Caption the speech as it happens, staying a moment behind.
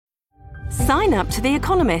Sign up to The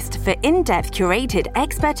Economist for in-depth curated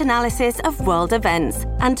expert analysis of world events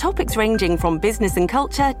and topics ranging from business and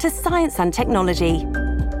culture to science and technology.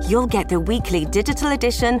 You'll get the weekly digital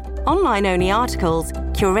edition, online-only articles,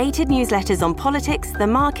 curated newsletters on politics, the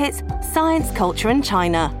markets, science, culture and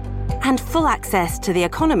China, and full access to The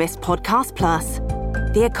Economist Podcast Plus.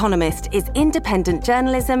 The Economist is independent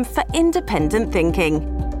journalism for independent thinking.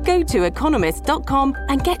 Go to economist.com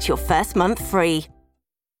and get your first month free.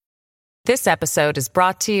 This episode is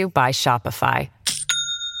brought to you by Shopify.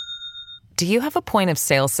 Do you have a point of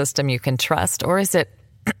sale system you can trust, or is it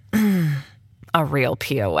a real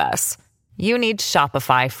POS? You need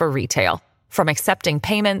Shopify for retail. From accepting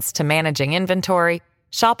payments to managing inventory,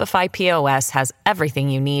 Shopify POS has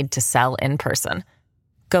everything you need to sell in person.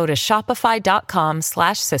 Go to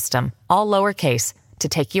shopify.com/system, all lowercase, to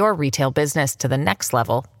take your retail business to the next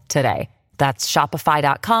level today. That's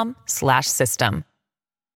shopify.com/system.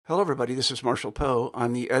 Hello, everybody. This is Marshall Poe.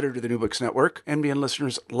 I'm the editor of the New Books Network. NBN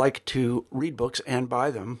listeners like to read books and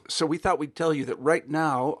buy them. So we thought we'd tell you that right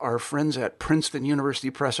now, our friends at Princeton University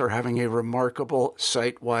Press are having a remarkable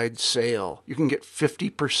site-wide sale. You can get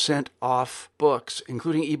 50% off books,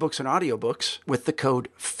 including ebooks and audiobooks, with the code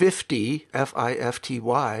 50,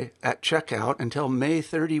 F-I-F-T-Y, at checkout until May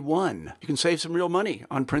 31. You can save some real money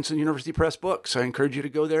on Princeton University Press books. I encourage you to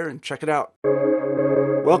go there and check it out.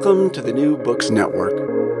 Welcome to the New Books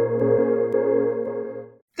Network.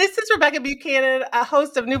 This is Rebecca Buchanan, a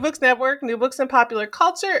host of New Books Network, New Books and Popular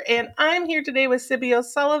Culture, and I'm here today with Sibby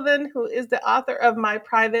O'Sullivan, who is the author of My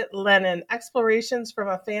Private Lenin, Explorations from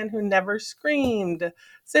a Fan Who Never Screamed.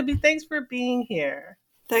 Sibby, thanks for being here.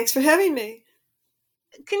 Thanks for having me.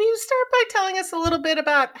 Can you start by telling us a little bit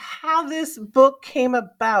about how this book came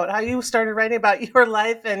about, how you started writing about your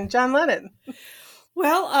life and John Lennon?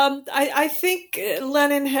 Well, I think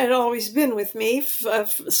Lenin had always been with me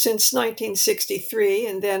since 1963,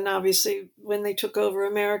 and then obviously when they took over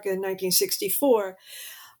America in 1964.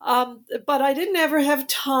 But I didn't ever have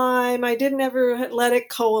time. I didn't ever let it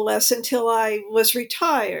coalesce until I was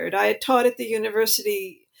retired. I had taught at the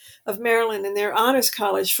University of Maryland in their honors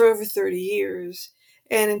college for over 30 years.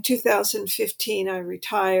 And in 2015, I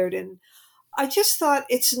retired. And I just thought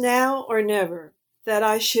it's now or never that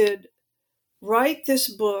I should write this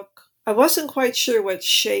book. I wasn't quite sure what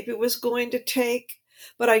shape it was going to take,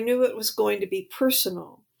 but I knew it was going to be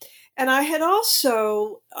personal. And I had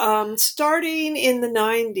also, starting in the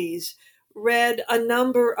 90s, read a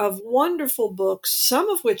number of wonderful books,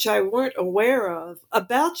 some of which I weren't aware of,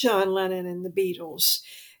 about John Lennon and the Beatles.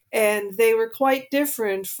 And they were quite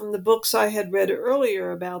different from the books I had read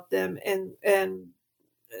earlier about them, and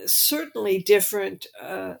certainly different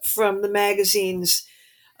from the magazines,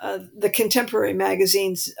 the contemporary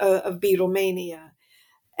magazines of Beatlemania.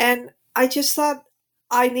 And I just thought,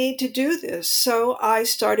 I need to do this. So I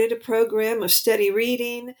started a program of steady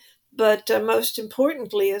reading, but most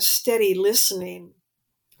importantly, a steady listening.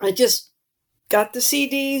 I just got the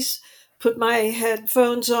CDs, put my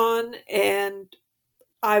headphones on, and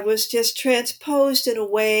I was just transposed in a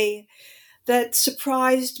way that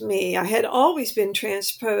surprised me. I had always been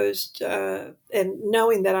transposed, and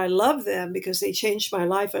knowing that I love them because they changed my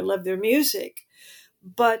life. I love their music.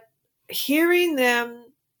 But hearing them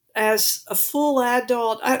as a full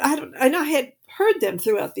adult, I had heard them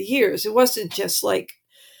throughout the years. It wasn't just like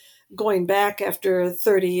going back after a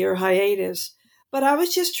 30-year hiatus. But I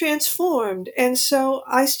was just transformed. And so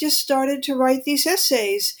I just started to write these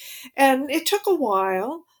essays. And it took a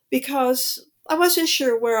while because I wasn't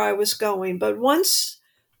sure where I was going, but once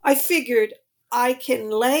I figured I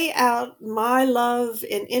can lay out my love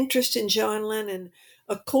and interest in John Lennon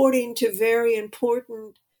according to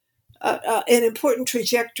an important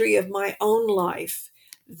trajectory of my own life,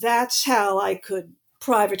 that's how I could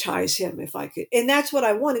privatize him if I could. And that's what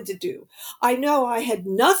I wanted to do. I know I had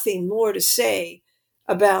nothing more to say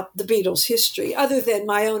about the Beatles' history other than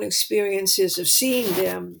my own experiences of seeing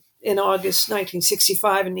them in August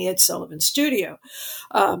 1965 in the Ed Sullivan Studio.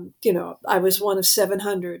 I was one of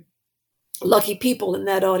 700 lucky people in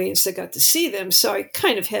that audience that got to see them. So I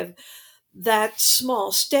kind of have that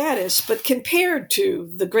small status, but compared to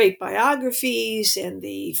the great biographies and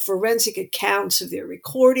the forensic accounts of their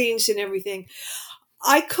recordings and everything,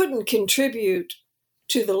 I couldn't contribute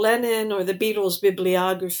to the Lennon or the Beatles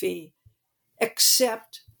bibliography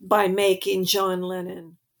except by making John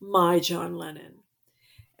Lennon my John Lennon.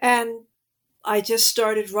 And I just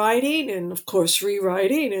started writing and, of course,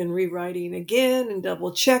 rewriting and rewriting again and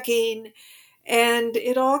double checking. And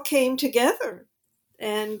it all came together.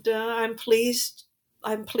 And I'm pleased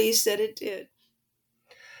that it did.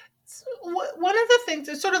 So one of the things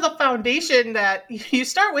is sort of the foundation that you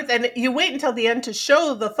start with, and you wait until the end to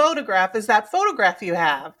show the photograph, is that photograph you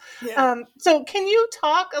have. Yeah. So can you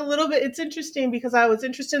talk a little bit? It's interesting because I was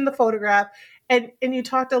interested in the photograph, and you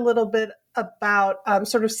talked a little bit about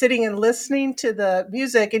sort of sitting and listening to the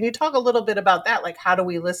music, and you talk a little bit about that, like how do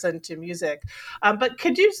we listen to music? But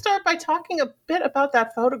could you start by talking a bit about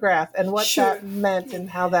that photograph and what Sure. that meant and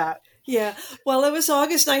how that? Yeah. Well, it was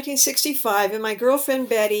August 1965, and my girlfriend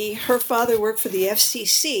Betty, her father worked for the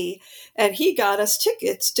FCC, and he got us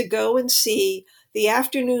tickets to go and see the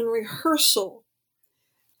afternoon rehearsal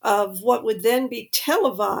of what would then be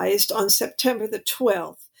televised on September the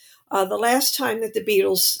 12th, the last time that the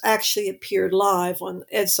Beatles actually appeared live on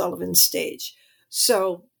Ed Sullivan's stage.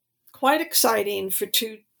 So quite exciting for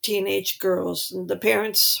two teenage girls. And her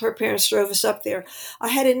parents drove us up there. I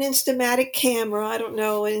had an Instamatic camera. I don't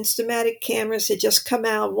know, Instamatic cameras had just come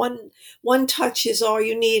out. One touch is all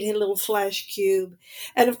you need, a little flash cube.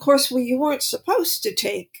 And of course, you weren't supposed to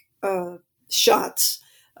take shots,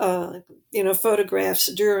 photographs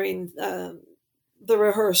during the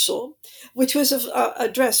rehearsal, which was a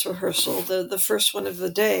dress rehearsal, the first one of the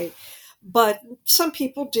day. But some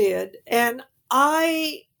people did. And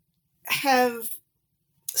I have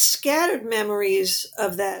scattered memories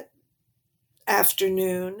of that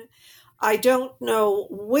afternoon. I don't know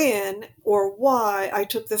when or why I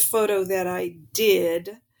took the photo that I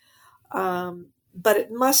did, but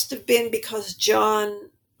it must have been because John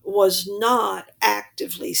was not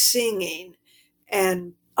actively singing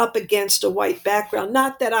and up against a white background.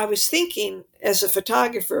 Not that I was thinking as a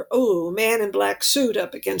photographer, oh, man in black suit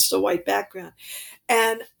up against a white background.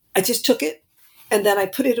 And I just took it, and then I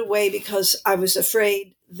put it away because I was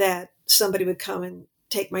afraid that somebody would come and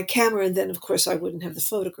take my camera, and then, of course, I wouldn't have the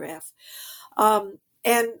photograph.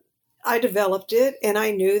 And I developed it, and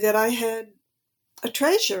I knew that I had a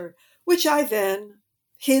treasure, which I then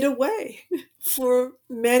hid away for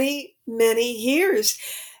many, many years.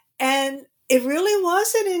 And it really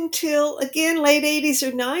wasn't until, again, late 80s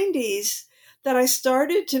or 90s that I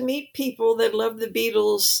started to meet people that loved the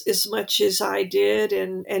Beatles as much as I did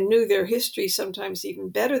and knew their history sometimes even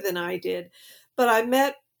better than I did. But I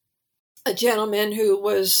met a gentleman who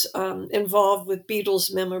was involved with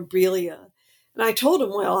Beatles memorabilia. And I told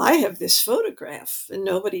him, well, I have this photograph and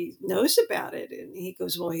nobody knows about it. And he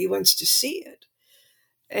goes, well, he wants to see it.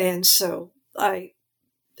 And so I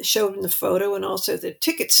showed him the photo and also the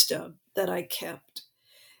ticket stub that I kept.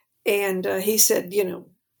 And he said,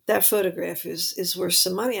 that photograph is worth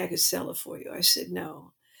some money. I could sell it for you. I said,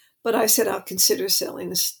 no. But I said, I'll consider selling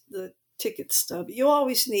the ticket stub. You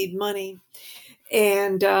always need money.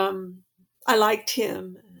 And I liked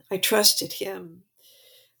him. I trusted him.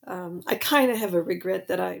 I kind of have a regret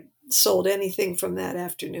that I sold anything from that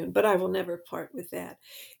afternoon, but I will never part with that.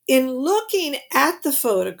 In looking at the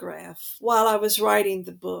photograph while I was writing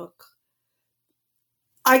the book,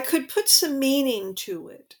 I could put some meaning to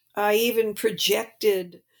it. I even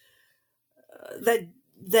projected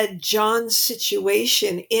that John's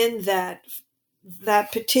situation in that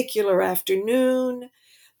particular afternoon,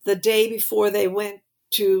 the day before they went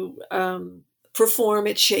to perform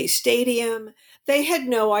at Shea Stadium, they had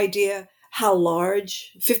no idea how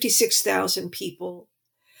large, 56,000 people.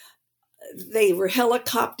 They were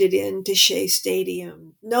helicoptered into Shea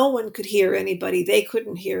Stadium. No one could hear anybody. They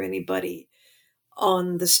couldn't hear anybody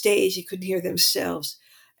on the stage. They couldn't hear themselves.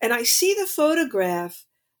 And I see the photograph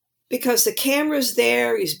because the camera's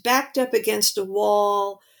there. He's backed up against a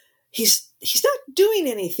wall. He's not doing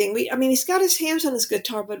anything. He's got his hands on his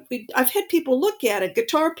guitar, but I've had people look at it,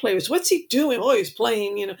 guitar players. What's he doing? Oh, he's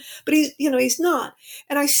playing, but he's not.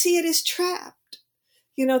 And I see it as trapped.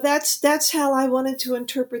 That's how I wanted to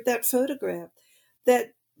interpret that photograph,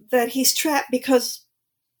 that he's trapped because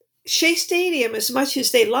Shea Stadium, as much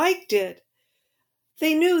as they liked it,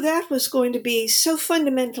 they knew that was going to be so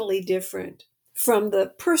fundamentally different from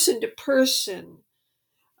the person-to-person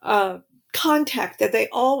contact that they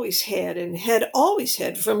always had and had always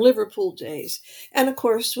had from Liverpool days. And of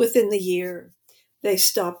course, within the year, they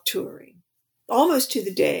stopped touring, almost to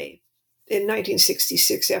the day in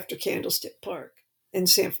 1966 after Candlestick Park in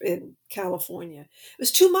California. It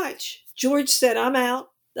was too much. George said, I'm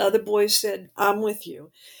out. The other boys said, I'm with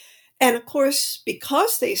you. And of course,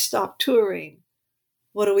 because they stopped touring,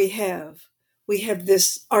 what do we have? We have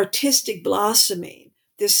this artistic blossoming,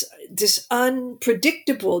 this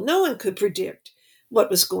unpredictable. No one could predict what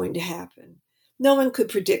was going to happen. No one could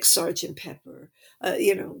predict Sgt. Pepper.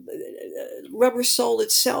 Rubber Soul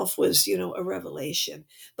itself was, a revelation.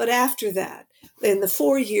 But after that, in the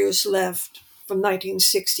 4 years left from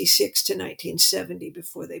 1966 to 1970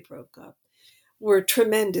 before they broke up, were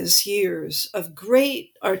tremendous years of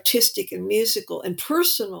great artistic and musical and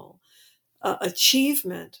personal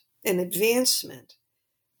achievement and advancement.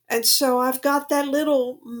 And so I've got that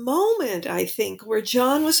little moment, I think, where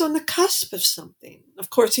John was on the cusp of something. Of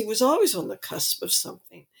course, he was always on the cusp of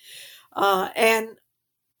something. And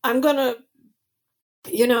I'm going to,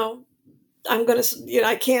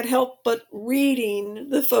 I can't help but reading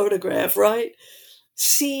the photograph, right?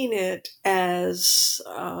 Seeing it as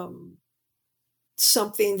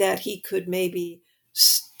something that he could maybe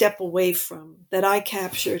step away from, that I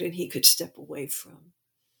captured and he could step away from.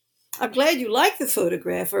 I'm glad you like the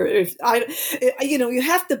photograph, or if you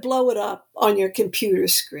have to blow it up on your computer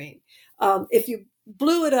screen. If you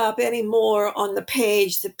blew it up any more on the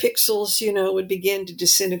page, the pixels, would begin to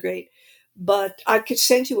disintegrate. But I could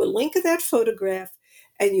send you a link of that photograph,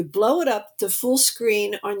 and you blow it up to full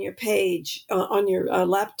screen on your page, on your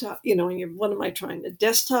laptop, on your, what am I trying, the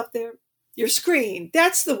desktop there? Your screen.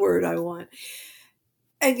 That's the word I want.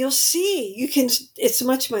 And you'll see, it's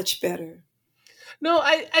much, much better. No,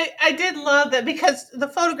 I did love that, because the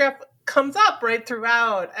photograph comes up right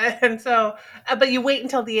throughout. And so, but you wait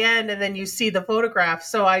until the end and then you see the photograph.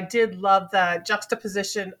 So I did love that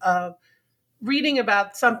juxtaposition of reading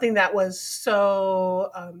about something that was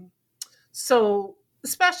so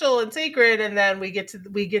special and sacred. And then we get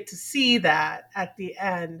to see that at the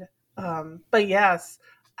end. But yes,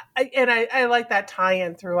 I like that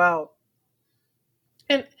tie-in throughout.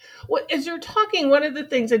 And as you're talking, one of the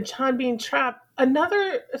things in John being trapped,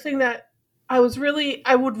 another thing that I would really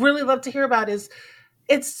love to hear about is,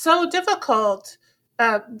 it's so difficult.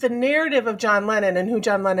 The narrative of John Lennon and who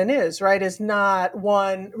John Lennon is, right, is not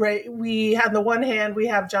one, right? On the one hand, we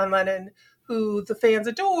have John Lennon, who the fans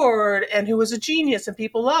adored and who was a genius and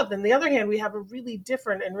people loved. And the other hand, we have a really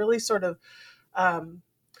different and really sort of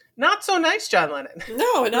not so nice John Lennon.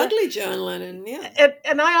 No, an ugly John Lennon. Yeah.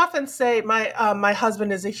 And I often say, my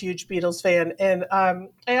husband is a huge Beatles fan, and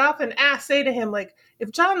I often say to him, like,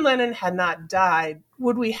 if John Lennon had not died,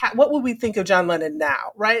 what would we think of John Lennon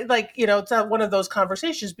now, right? Like, it's one of those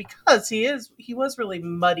conversations, because he was really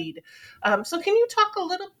muddied. So can you talk a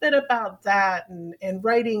little bit about that and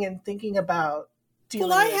writing and thinking about?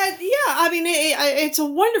 Well, it's a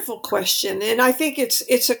wonderful question, and I think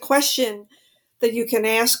it's a question that you can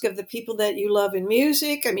ask of the people that you love in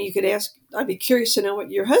music. I mean, you could ask, I'd be curious to know what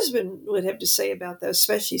your husband would have to say about that,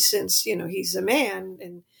 especially since, he's a man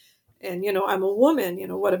and I'm a woman.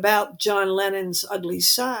 What about John Lennon's ugly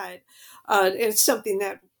side? It's something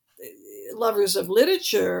that lovers of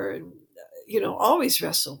literature, always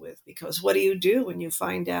wrestle with, because what do you do when you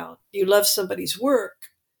find out you love somebody's work,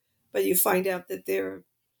 but you find out that they're,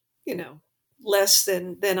 less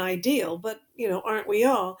than ideal, but aren't we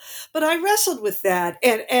all? But I wrestled with that,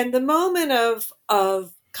 and the moment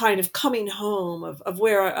of kind of coming home, of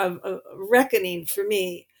where a reckoning for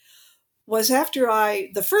me was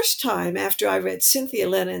the first time after I read Cynthia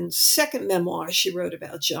Lennon's second memoir she wrote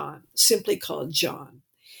about John, simply called John.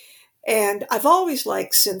 And I've always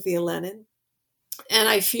liked Cynthia Lennon, and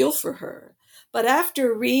I feel for her. But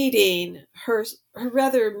after reading her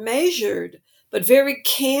rather measured but very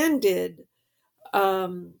candid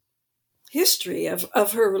history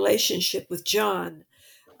of her relationship with John,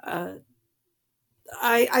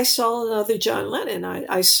 I saw another John Lennon.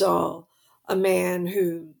 I saw a man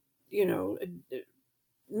who,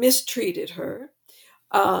 mistreated her.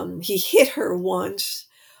 He hit her once,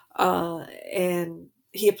 and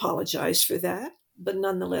he apologized for that, but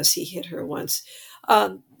nonetheless, he hit her once.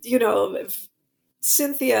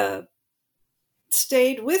 Cynthia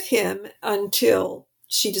stayed with him until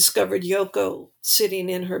she discovered Yoko sitting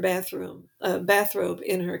in her bathrobe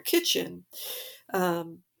in her kitchen.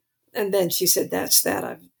 And then she said, that's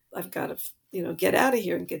that. I've got to, get out of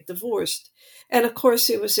here and get divorced. And of course,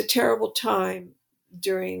 it was a terrible time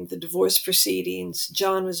during the divorce proceedings.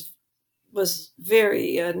 John was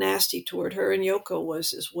very nasty toward her, and Yoko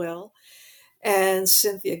was as well. And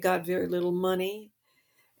Cynthia got very little money.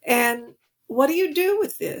 And what do you do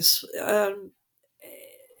with this?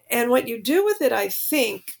 And what you do with it, I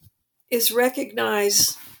think, is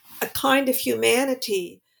recognize a kind of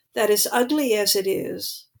humanity that, as ugly as it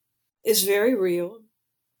is very real.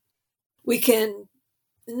 We can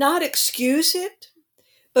not excuse it,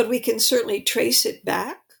 but we can certainly trace it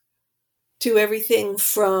back to everything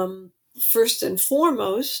from, first and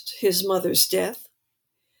foremost, his mother's death,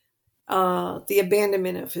 the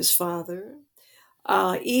abandonment of his father,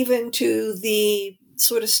 even to the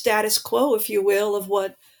sort of status quo, if you will, of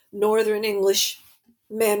what Northern English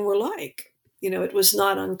men were like. It was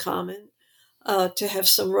not uncommon to have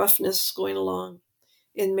some roughness going along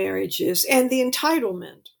in marriages, and the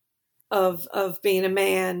entitlement of being a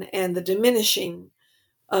man and the diminishing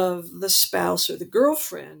of the spouse or the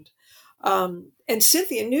girlfriend. And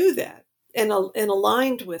Cynthia knew that and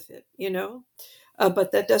aligned with it,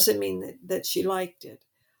 but that doesn't mean that she liked it.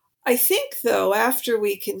 I think, though, after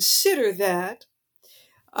we consider that,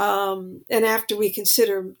 and after we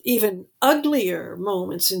consider even uglier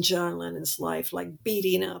moments in John Lennon's life, like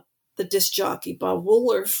beating up the disc jockey Bob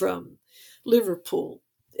Wooler from Liverpool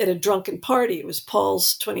at a drunken party. It was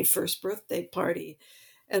Paul's 21st birthday party.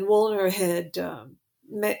 And Wooler had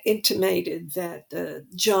intimated that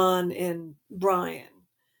John and Brian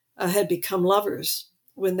had become lovers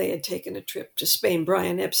when they had taken a trip to Spain.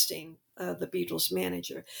 Brian Epstein, the Beatles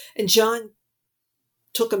manager. And John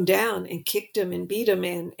took him down and kicked him and beat him.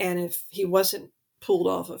 And if he wasn't pulled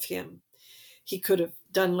off of him, he could have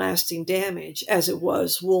done lasting damage. As it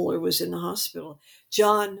was, Wooler was in the hospital.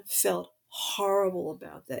 John felt horrible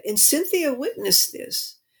about that. And Cynthia witnessed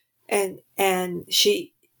this. And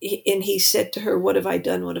he said to her, "What have I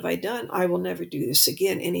done? What have I done? I will never do this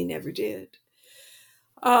again." And he never did.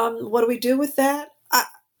 What do we do with that?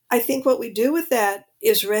 I think what we do with that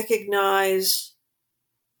is recognize,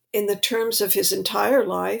 in the terms of his entire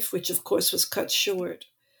life, which of course was cut short,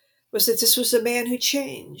 was that this was a man who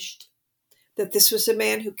changed, that this was a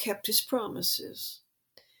man who kept his promises.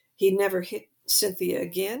 He never hit Cynthia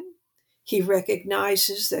again. He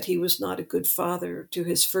recognizes that he was not a good father to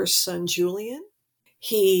his first son, Julian.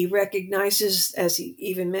 He recognizes, as he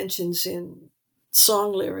even mentions in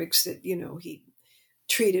song lyrics, that, he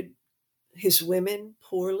treated his women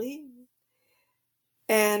poorly.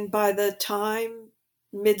 And by the time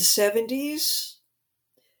mid-70s,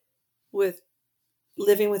 with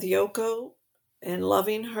living with Yoko and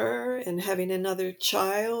loving her and having another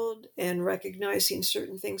child and recognizing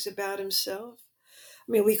certain things about himself,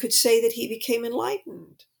 I mean, we could say that he became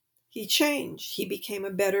enlightened. He changed. He became a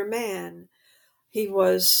better man. He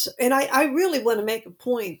was, and I really want to make a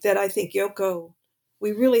point that I think Yoko,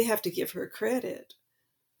 we really have to give her credit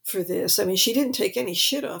for this. I mean, she didn't take any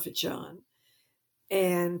shit off of John,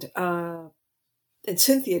 and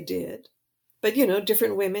Cynthia did, but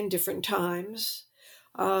different women, different times.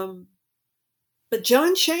 But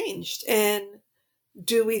John changed, and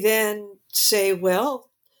do we then say, well,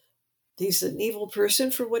 he's an evil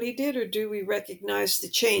person for what he did, or do we recognize the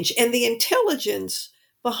change and the intelligence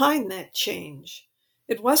behind that change?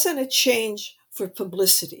 It wasn't a change for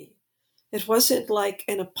publicity. It wasn't like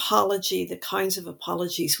an apology, the kinds of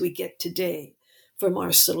apologies we get today from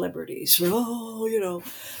our celebrities.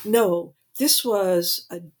 No, this was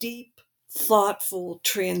a deep, thoughtful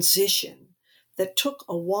transition that took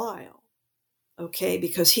a while, okay,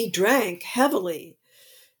 because he drank heavily,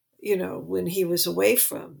 when he was away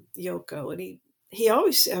from Yoko. And he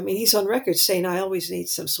always, he's on record saying, "I always need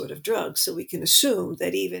some sort of drug." So we can assume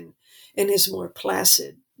that even in his more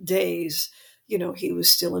placid days, he was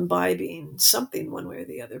still imbibing something one way or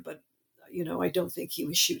the other. But, I don't think he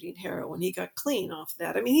was shooting heroin. He got clean off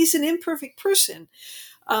that. I mean, he's an imperfect person.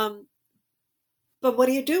 But what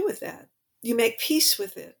do you do with that? You make peace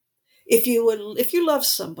with it. If you love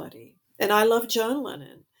somebody, and I love John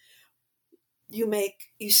Lennon,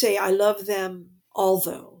 you say, "I love them,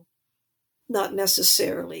 although," not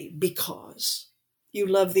necessarily because. You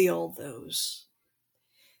love the althoughs.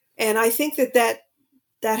 And I think that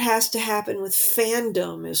has to happen with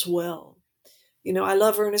fandom as well. I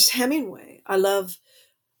love Ernest Hemingway. I love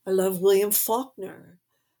William Faulkner.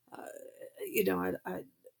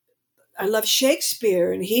 I love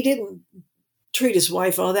Shakespeare, and he didn't treat his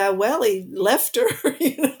wife all that well. He left her,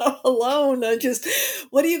 alone.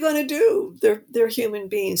 What are you going to do? They're human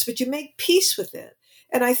beings, but you make peace with it.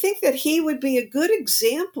 And I think that he would be a good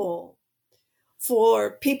example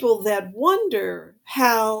for people that wonder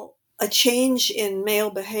how a change in male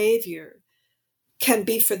behavior can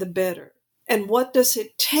be for the better. And what does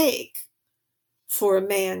it take for a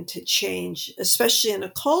man to change, especially in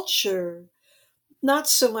a culture, not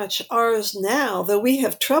so much ours now, though we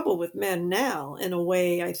have trouble with men now in a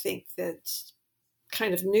way I think that's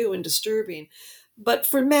kind of new and disturbing. But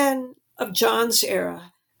for men of John's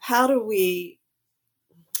era, how do we,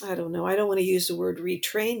 I don't know, I don't want to use the word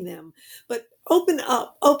retrain them, but open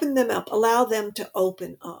them up, allow them to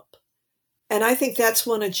open up. And I think that's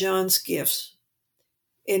one of John's gifts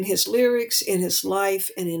in his lyrics, in his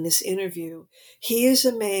life, and in this interview. He is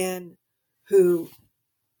a man who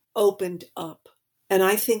opened up. And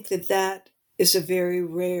I think that is a very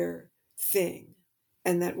rare thing,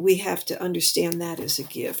 and that we have to understand that as a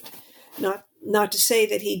gift. Not to say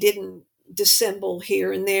that he didn't dissemble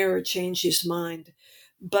here and there or change his mind,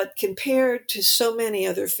 but compared to so many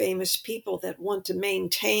other famous people that want to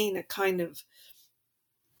maintain a kind of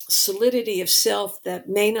solidity of self that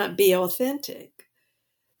may not be authentic.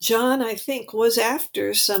 John, I think, was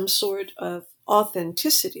after some sort of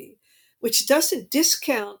authenticity, which doesn't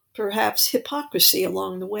discount perhaps hypocrisy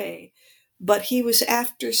along the way, but he was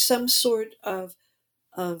after some sort of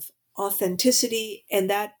authenticity, and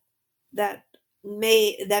that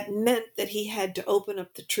meant that he had to open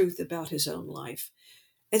up the truth about his own life.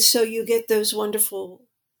 And so you get those wonderful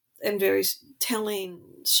and very telling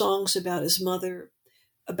songs about his mother,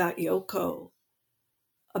 about Yoko,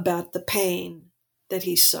 about the pain that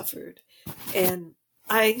he suffered. And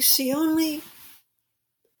I see only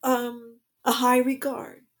a high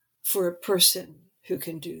regard for a person who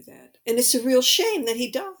can do that. And it's a real shame that he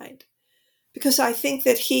died, because I think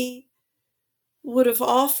that he would have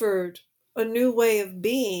offered a new way of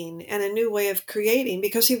being and a new way of creating,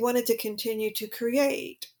 because he wanted to continue to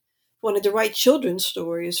create. Wanted to write children's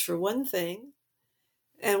stories, for one thing.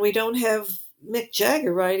 And we don't have Mick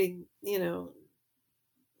Jagger writing,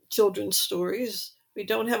 children's stories. We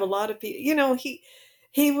don't have a lot of people,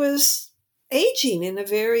 he was aging in a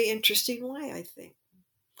very interesting way, I think.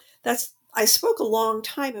 I spoke a long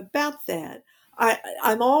time about that.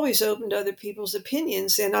 I'm always open to other people's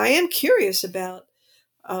opinions, and I am curious about,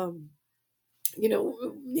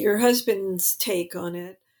 your husband's take on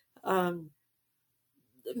it.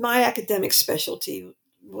 My academic specialty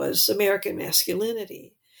was American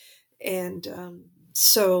masculinity. And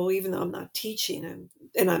so even though I'm not teaching,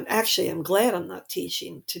 I'm glad I'm not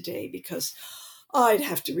teaching today, because I'd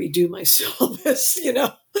have to redo my syllabus,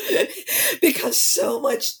 because so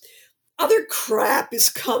much other crap is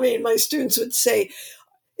coming. My students would say,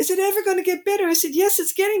 "Is it ever going to get better?" I said, "Yes,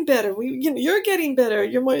 it's getting better. You're getting better.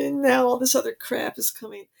 Now all this other crap is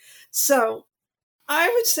coming." So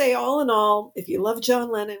I would say, all in all, if you love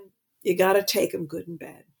John Lennon, you got to take him good and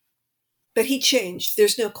bad. But he changed.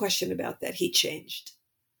 There's no question about that. He changed.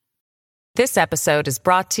 This episode is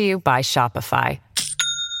brought to you by Shopify.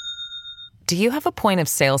 Do you have a point of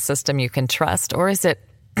sale system you can trust, or is it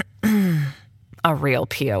a real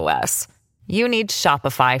POS? You need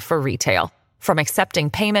Shopify for retail. From accepting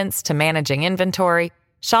payments to managing inventory,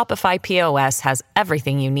 Shopify POS has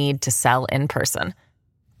everything you need to sell in person.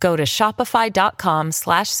 Go to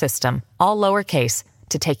shopify.com/system, all lowercase,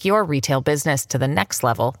 to take your retail business to the next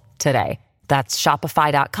level today. That's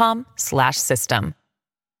shopify.com/system.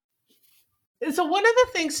 So one of the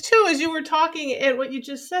things, too, as you were talking, and what you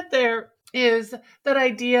just said there, is that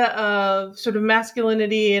idea of sort of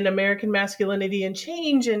masculinity and American masculinity and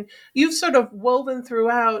change. And you've sort of woven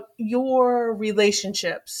throughout your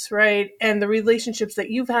relationships, right? And the relationships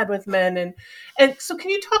that you've had with men. And so can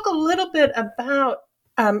you talk a little bit about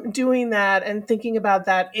doing that and thinking about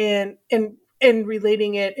that in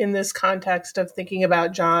relating it in this context of thinking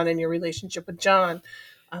about John and your relationship with John?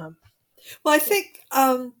 Well, I think,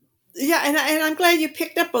 and I'm glad you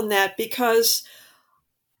picked up on that, because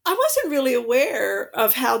I wasn't really aware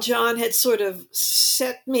of how John had sort of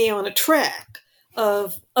set me on a track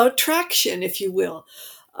of attraction, if you will.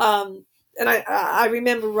 And I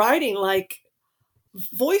remember writing, like,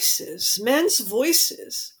 men's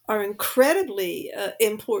voices are incredibly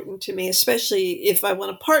important to me, especially if I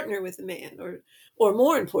want to partner with a man, or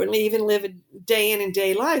more importantly, even live a day in and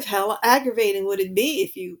day life. How aggravating would it be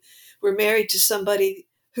if you were married to somebody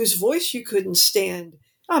whose voice you couldn't stand?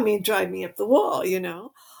 I mean, drive me up the wall,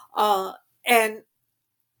 and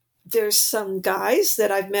there's some guys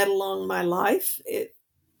that I've met along my life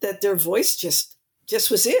that their voice just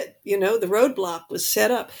was it. The roadblock was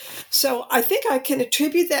set up. So I think I can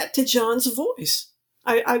attribute that to John's voice.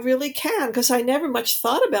 I really can, because I never much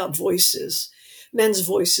thought about men's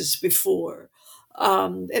voices before.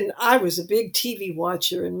 And I was a big TV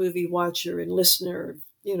watcher and movie watcher and listener,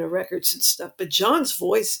 records and stuff. But John's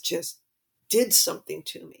voice just did something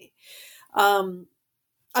to me.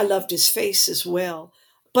 I loved his face as well.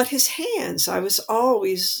 But his hands, I was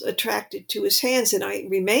always attracted to his hands, and I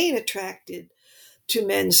remain attracted to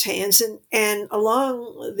men's hands. And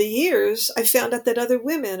along the years, I found out that other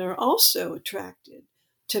women are also attracted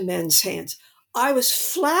to men's hands. I was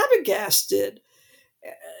flabbergasted,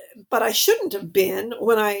 but I shouldn't have been,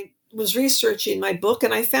 when I was researching my book,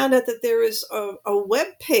 and I found out that there is a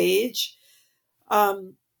web page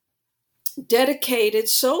dedicated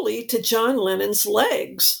solely to John Lennon's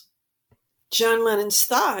legs, John Lennon's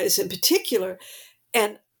thighs in particular.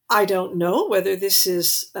 And I don't know whether this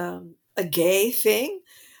is a gay thing.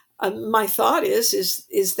 My thought is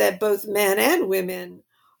that both men and women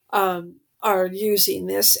are using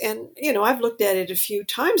this. And, I've looked at it a few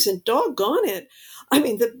times, and doggone it. I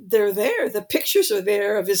mean, they're there. The pictures are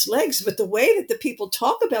there of his legs, but the way that the people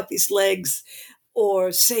talk about these legs,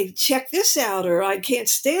 or say, check this out, or I can't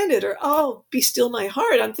stand it, or, oh, be still my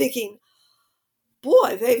heart. I'm thinking,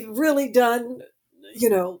 boy, they've really done,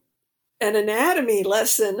 an anatomy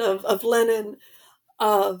lesson of Lenin,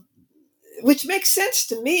 which makes sense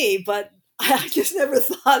to me, but I just never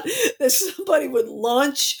thought that somebody would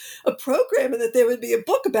launch a program and that there would be a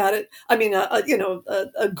book about it. I mean,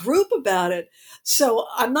 a group about it. So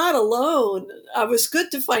I'm not alone. I was good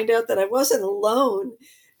to find out that I wasn't alone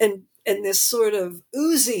and this sort of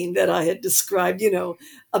oozing that I had described,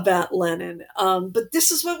 about Lenin. But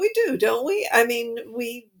this is what we do, don't we? I mean,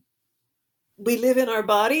 we live in our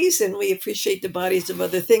bodies and we appreciate the bodies of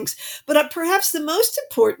other things. But perhaps the most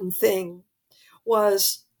important thing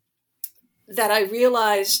was that I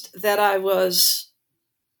realized that I was,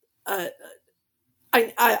 I'm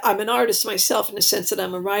an artist myself in the sense that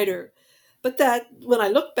I'm a writer, but that when I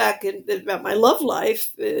look back about my love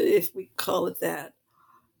life, if we call it that,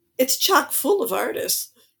 it's chock full of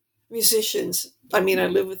artists, musicians. I mean, I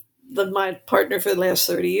live with my partner for the last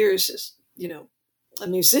 30 years is, a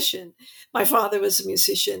musician. My father was a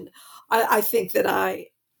musician. I think that I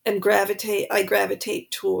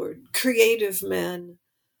gravitate toward creative men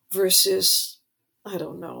versus, I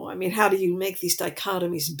don't know. I mean, how do you make these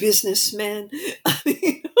dichotomies? Businessmen? I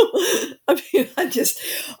just,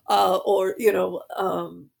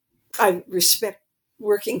 I respect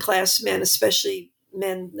working class men, especially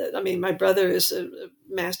men. I mean, my brother is a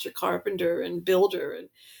master carpenter and builder,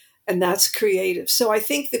 and that's creative. So I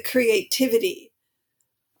think the creativity,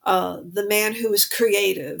 the man who is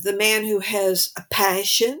creative, the man who has a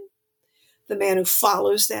passion, the man who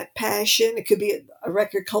follows that passion. It could be a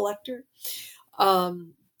record collector,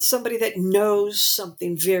 somebody that knows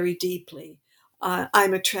something very deeply.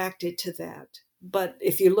 I'm attracted to that. But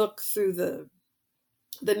if you look through the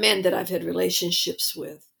men that I've had relationships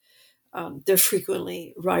with, they're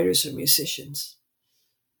frequently writers or musicians.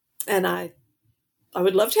 And I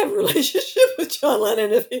would love to have a relationship with John Lennon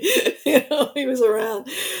if he was around.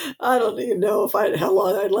 I don't even know how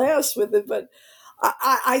long I'd last with him, but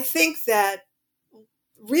I think that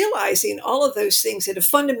realizing all of those things at a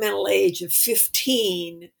fundamental age of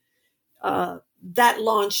 15, that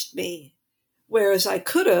launched me. Whereas I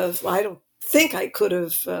don't think I could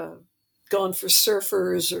have gone for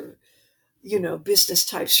surfers or, business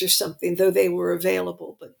types or something, though they were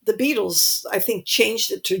available. But the Beatles, I think,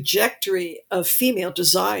 changed the trajectory of female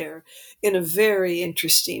desire in a very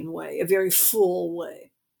interesting way, a very full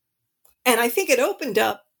way. And I think it opened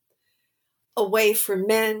up a way for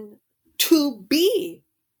men to be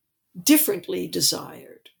differently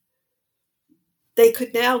desired. They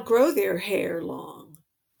could now grow their hair long.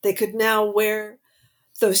 They could now wear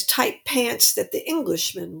those tight pants that the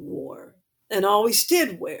Englishmen wore and always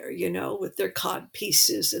did wear, with their cod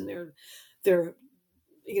pieces and their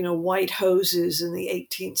white hoses in the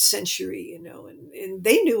 18th century, and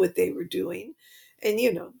they knew what they were doing. And,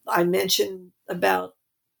 I mentioned about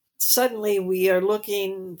suddenly we are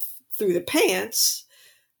looking through the pants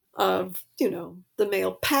of, the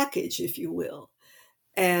male package, if you will.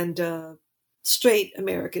 And straight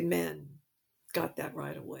American men got that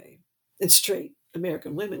right away. And straight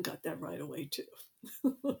American women got that right away, too.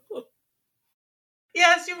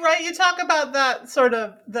 Yes, you're right. You talk about that sort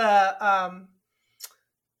of the I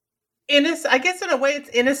guess in a way it's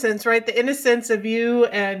innocence, right? The innocence of you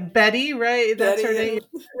and Betty, right? That's her name,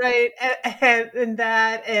 right?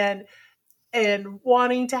 And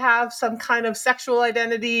wanting to have some kind of sexual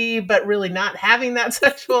identity, but really not having that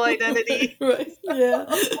sexual identity. Right. Yeah.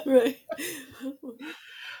 Right.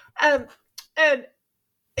 And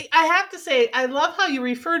I have to say, I love how you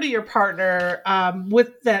refer to your partner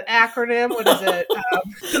with that acronym. What is it?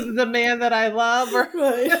 The man that I love, or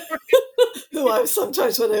right? Who I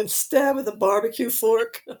sometimes want to stab with a barbecue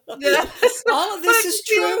fork. Yes. All of this is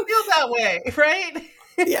true. You feel that way, right?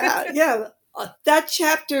 Yeah. That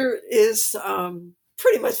chapter is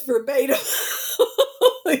pretty much verbatim,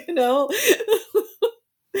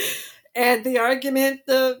 And the argument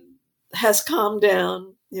has calmed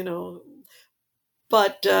down,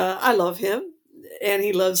 But I love him and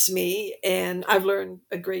he loves me, and I've learned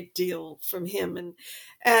a great deal from him.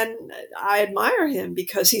 And I admire him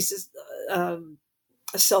because he's a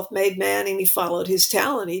self-made man and he followed his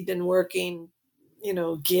talent. He'd been working,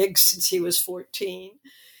 gigs since he was 14.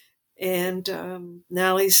 And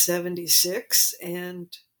now he's 76.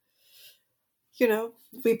 And,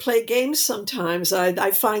 we play games sometimes.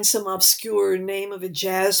 I find some obscure name of a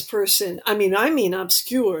jazz person. I mean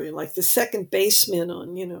obscure, like the second baseman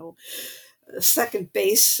on, second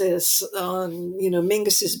basis on,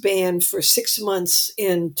 Mingus's band for 6 months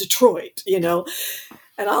in Detroit, and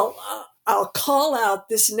I'll call out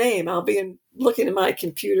this name. I'll be in looking at my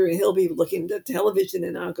computer and he'll be looking at the television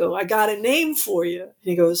and I'll go, I got a name for you. And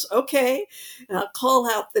he goes, okay. And I'll call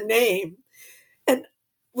out the name. And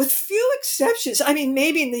with few exceptions, I mean,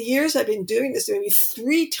 maybe in the years I've been doing this, maybe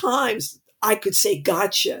 3 times I could say,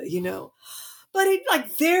 gotcha, but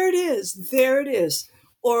there it is.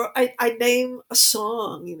 Or I name a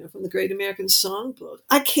song, from the Great American Songbook.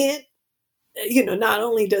 I can't, not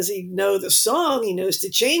only does he know the song, he knows the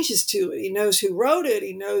changes to it. He knows who wrote it.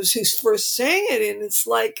 He knows who first sang it. And it's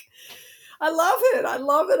like, I love it. I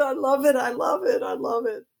love it. I love it. I love it. I love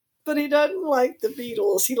it. But he doesn't like the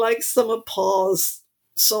Beatles. He likes some of Paul's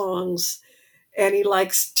songs. And he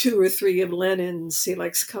likes 2 or 3 of Lennon's. He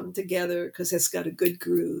likes Come Together because it's got a good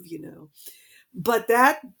groove, But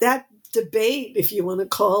that debate, if you want to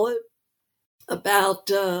call it,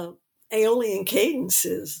 about Aeolian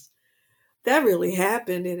cadences, that really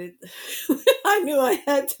happened. And I knew I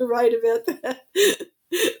had to write about that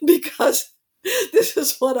because this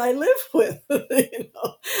is what I live with,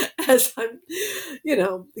 as I'm,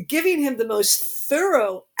 giving him the most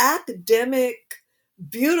thorough academic,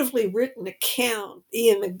 beautifully written account,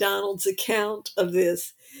 Ian MacDonald's account of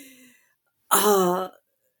this. And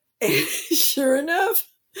sure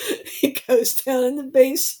enough, he goes down in the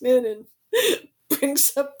basement and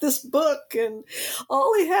brings up this book. And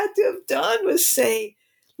all he had to have done was say,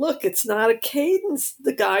 look, it's not a cadence.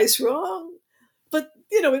 The guy's wrong. But,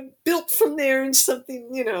 it built from there and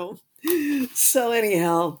something, So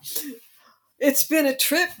anyhow, it's been a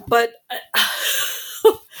trip. But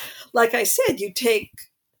like I said, you take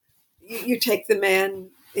the man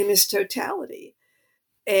in his totality.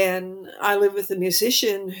 And I live with a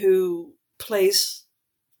musician who plays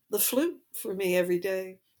the flute for me every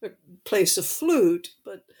day. Or plays the flute,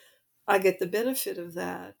 but I get the benefit of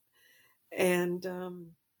that. And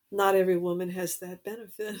not every woman has that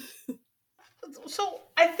benefit. So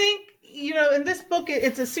I think, in this book,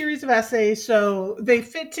 it's a series of essays, so they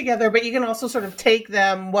fit together, but you can also sort of take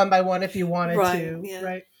them one by one if you wanted to, yeah.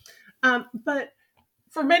 Right? But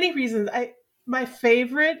for many reasons, my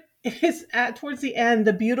favorite is towards the end,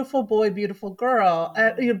 the beautiful boy, beautiful girl,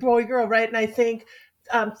 boy, girl, right? And I think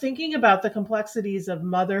thinking about the complexities of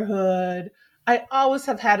motherhood, I always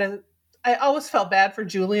felt bad for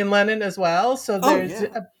Julian Lennon as well. So there's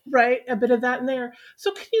a bit of that in there.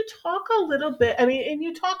 So can you talk a little bit? I mean, and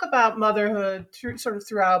you talk about motherhood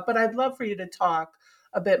throughout, but I'd love for you to talk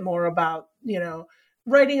a bit more about,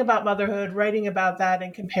 writing about motherhood, writing about that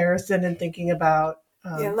in comparison and thinking about.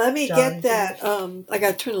 Let me get that. I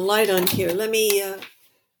got to turn the light on here. Let me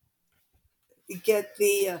get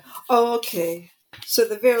the. Okay. So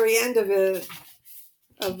the very end of it.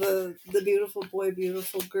 Of the beautiful boy,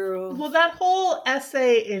 beautiful girl. Well, that whole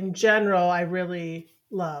essay in general, I really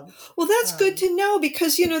love. Well, that's good to know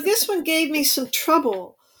because, this one gave me some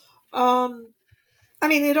trouble. I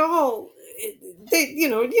mean, you know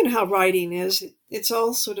how writing is. It's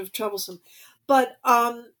all sort of troublesome. But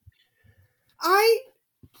I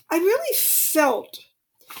really felt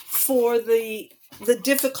for the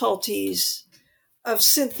difficulties of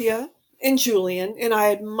Cynthia and Julian, and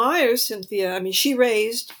I admire Cynthia. I mean, she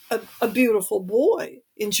raised a beautiful boy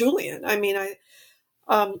in Julian. I mean,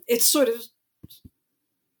 it's sort of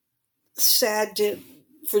sad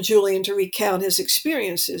for Julian to recount his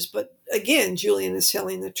experiences, but again, Julian is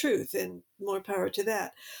telling the truth, and more power to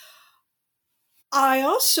that. I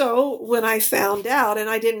also, when I found out,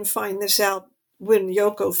 and I didn't find this out when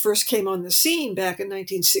Yoko first came on the scene back in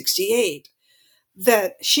 1968,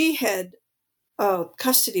 that she had a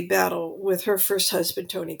custody battle with her first husband,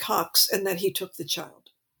 Tony Cox, and that he took the child.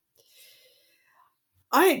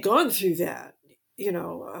 I had gone through that,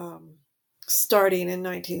 starting in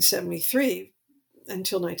 1973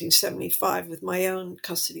 until 1975 with my own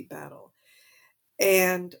custody battle.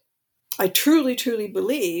 And I truly, truly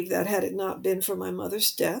believe that had it not been for my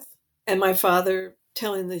mother's death and my father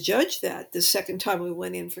telling the judge that the second time we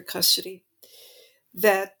went in for custody,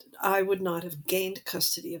 that I would not have gained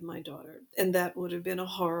custody of my daughter. And that would have been a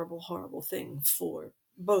horrible, horrible thing for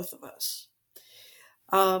both of us.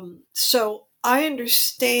 So I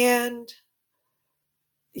understand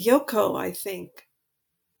Yoko, I think,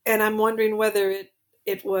 and I'm wondering whether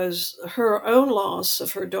it was her own loss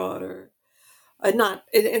of her daughter, and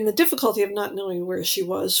the difficulty of not knowing where she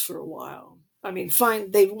was for a while. I mean,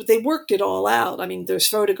 they worked it all out. I mean, there's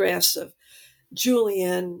photographs of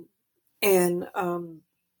Julian and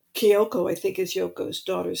Kyoko, I think is Yoko's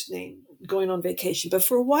daughter's name, going on vacation. But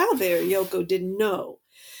for a while there, Yoko didn't know.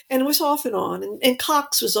 And it was off and on. And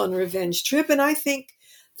Cox was on a revenge trip. And I think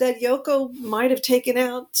that Yoko might have taken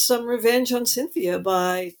out some revenge on Cynthia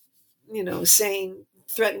by,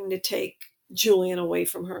 threatening to take Julian away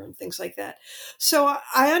from her and things like that. So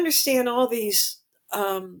I understand all these,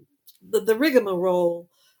 the rigmarole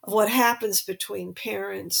of what happens between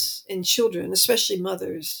parents and children, especially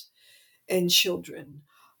mothers and children.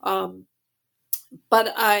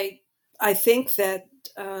 But I think that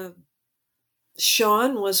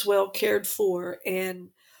Sean was well cared for, and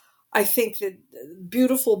I think that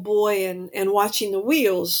Beautiful Boy and Watching the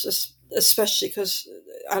Wheels, especially because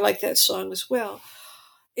I like that song as well,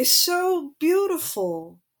 is so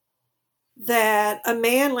beautiful that a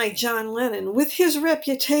man like John Lennon, with his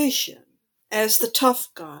reputation as the tough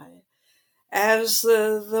guy, as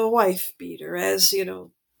the wife beater, as,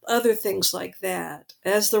 other things like that,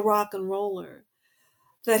 as the rock and roller,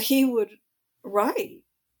 that he would write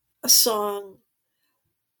a song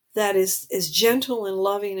that is as gentle and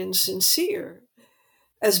loving and sincere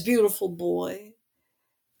as Beautiful Boy,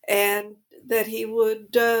 and that he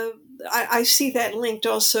would, I see that linked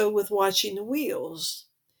also with Watching the Wheels,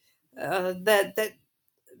 that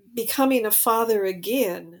becoming a father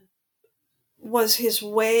again was his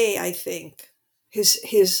way, I think,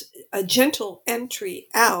 his a gentle entry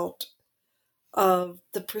out of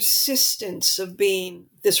the persistence of being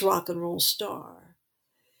this rock and roll star.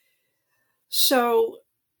 So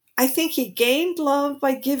I think he gained love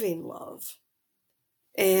by giving love.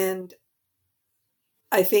 And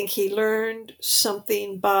I think he learned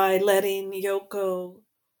something by letting Yoko,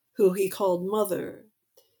 who he called mother,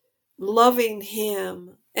 loving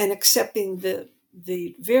him and accepting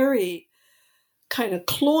the very kind of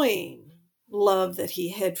cloying love that he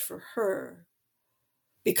had for her,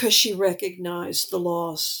 because she recognized the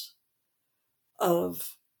loss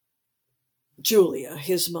of Julia,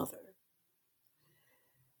 his mother.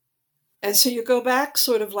 And so you go back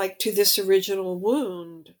sort of like to this original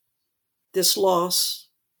wound, this loss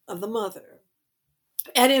of the mother,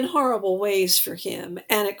 and in horrible ways for him,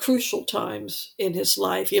 and at crucial times in his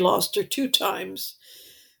life. He lost her 2 times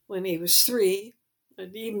when he was 3,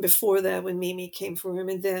 and even before that when Mimi came for him,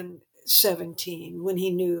 and then 17 when he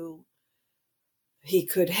knew he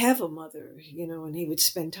could have a mother, and he would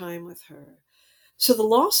spend time with her. So the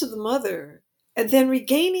loss of the mother, and then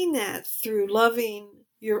regaining that through loving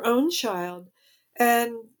your own child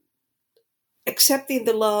and accepting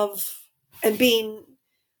the love and being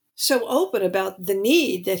so open about the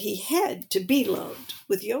need that he had to be loved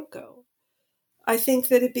with Yoko. I think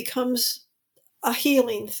that it becomes a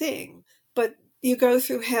healing thing, but you go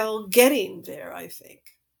through hell getting there, I think.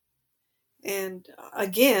 And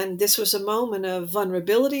again, this was a moment of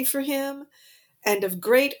vulnerability for him and of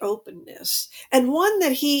great openness, and one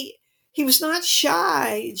that he was not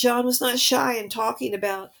shy. John was not shy in talking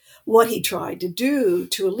about what he tried to do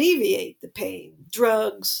to alleviate the pain: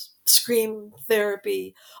 drugs, scream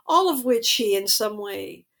therapy, all of which he in some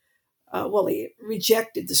way, he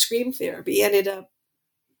rejected the scream therapy, ended up,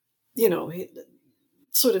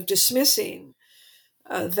 sort of dismissing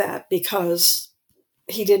that because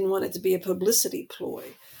he didn't want it to be a publicity ploy.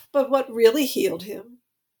 But what really healed him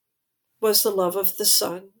was the love of the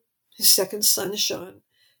son, his second son, Sean,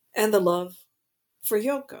 and the love for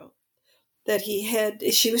Yoko that he had.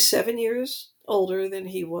 She was 7 years older than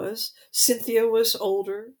he was. Cynthia was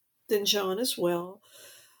older than John as well.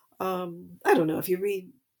 I don't know if you read,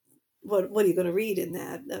 what are you going to read in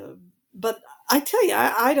that? But I tell you,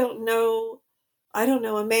 I don't know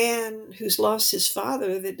a man who's lost his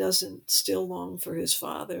father that doesn't still long for his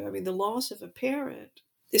father. I mean, the loss of a parent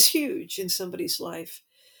is huge in somebody's life,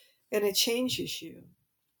 and it changes you.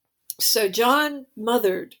 So John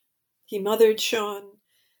mothered. He mothered Sean,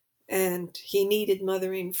 and he needed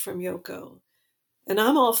mothering from Yoko. And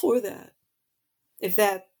I'm all for that, if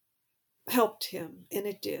that helped him, and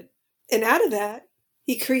it did. And out of that,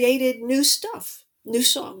 he created new stuff, new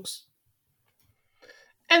songs.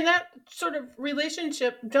 And that sort of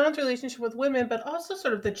relationship, John's relationship with women, but also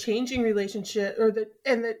sort of the changing relationship,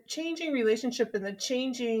 the changing relationship and the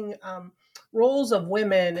changing roles of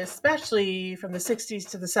women, especially from the 60s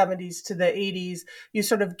to the 70s to the 80s, you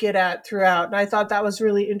sort of get at throughout. And I thought that was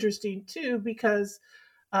really interesting too, because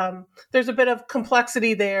there's a bit of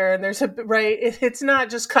complexity there, and it's not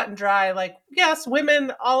just cut and dry. Like, yes,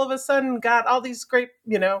 women all of a sudden got all these great,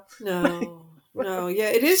 No, yeah,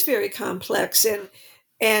 it is very complex.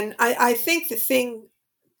 And I think the thing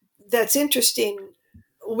that's interesting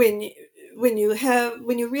when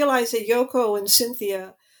you realize that Yoko and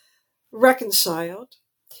Cynthia reconciled,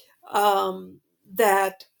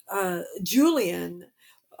 that Julian,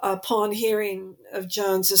 upon hearing of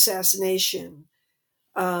John's assassination,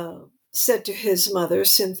 said to his mother,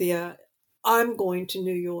 Cynthia, "I'm going to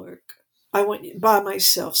New York I went by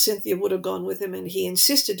myself. Cynthia would have gone with him, and he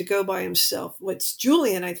insisted to go by himself. What's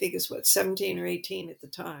Julian, I think, is 17 or 18 at the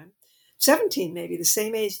time. 17, maybe, the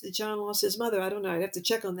same age that John lost his mother. I don't know. I'd have to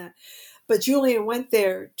check on that. But Julian went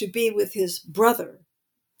there to be with his brother,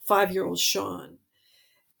 5-year-old Sean.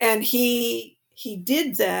 And he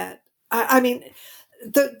did that. I mean,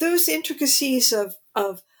 those intricacies of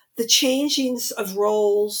the changings of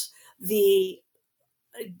roles, the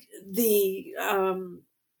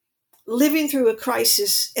living through a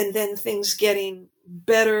crisis and then things getting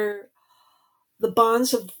better, the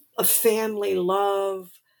bonds of family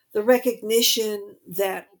love, the recognition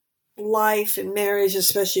that life and marriage,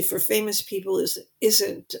 especially for famous people,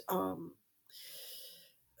 isn't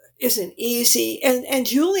easy, and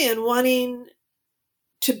Julian wanting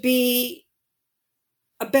to be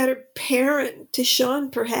a better parent to Sean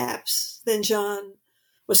perhaps than John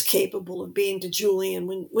was capable of being to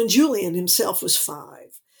Julian when Julian himself was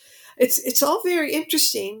 5. It's all very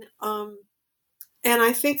interesting, and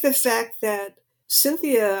I think the fact that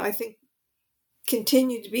Cynthia, I think,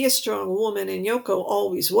 continued to be a strong woman, and Yoko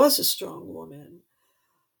always was a strong woman.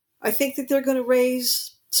 I think that they're going to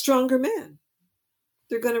raise stronger men.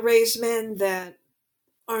 They're going to raise men that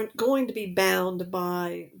aren't going to be bound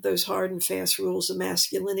by those hard and fast rules of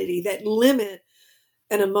masculinity that limit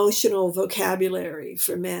an emotional vocabulary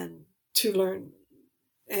for men to learn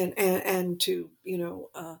and to,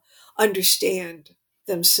 understand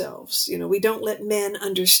themselves. We don't let men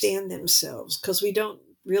understand themselves because we don't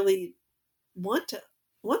really want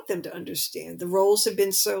them to understand. The roles have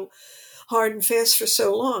been so hard and fast for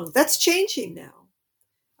so long. That's changing now.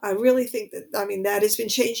 I really think that has been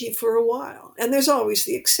changing for a while. And there's always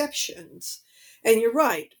the exceptions. And you're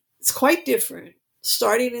right. It's quite different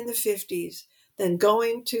starting in the 50s than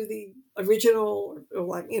going to the original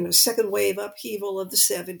second wave upheaval of the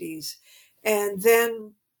 70s. And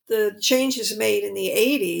then the changes made in the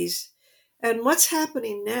 80s. And what's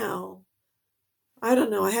happening now, I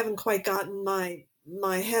don't know. I haven't quite gotten my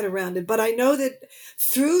head around it. But I know that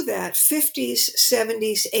through that 50s,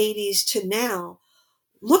 70s, 80s to now,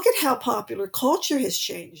 look at how popular culture has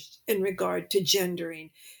changed in regard to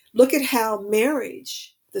gendering. Look at how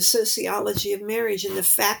marriage, the sociology of marriage and the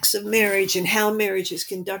facts of marriage and how marriage is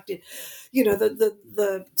conducted,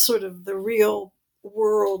 the sort of the real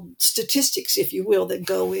world statistics, if you will, that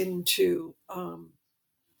go into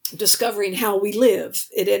discovering how we live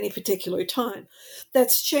at any particular time.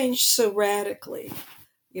 That's changed so radically.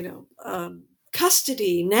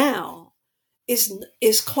 Custody now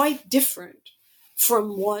is quite different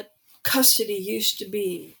from what custody used to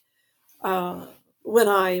be when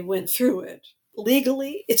I went through it.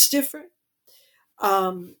 Legally, it's different.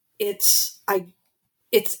 It's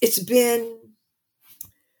been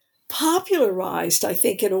popularized, I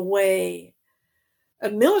think, in a way,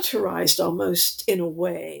 militarized almost in a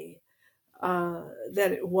way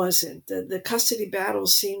that it wasn't. The custody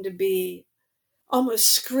battles seem to be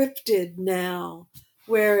almost scripted now,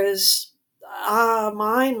 whereas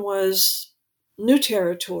mine was new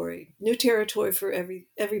territory for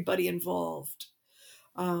everybody involved.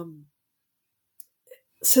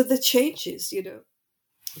 So the changes,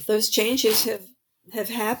 those changes have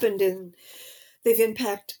happened and they've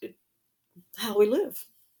impacted how we live.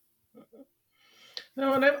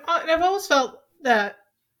 No, and I've always felt that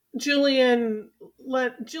Julian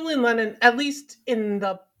Lennon, at least in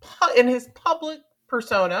his public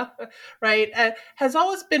persona, right, has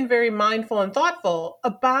always been very mindful and thoughtful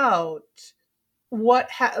about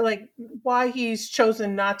why he's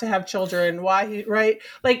chosen not to have children, why he, right,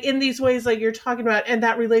 like in these ways like you're talking about, and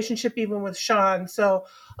that relationship even with Sean. So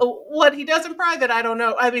what he does in private, I don't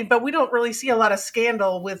know. I mean, but we don't really see a lot of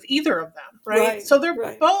scandal with either of them, right? So they're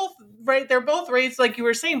both, right, they're both raised, like you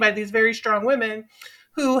were saying, by these very strong women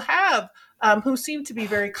who seem to be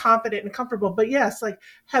very confident and comfortable, but yes, like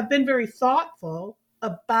have been very thoughtful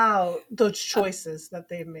about those choices that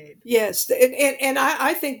they've made. Yes, and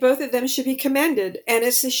I think both of them should be commended. And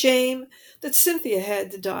it's a shame that Cynthia had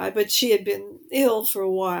to die, but she had been ill for a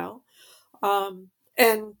while.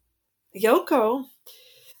 And Yoko,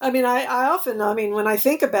 I often, when I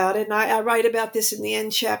think about it, and I write about this in the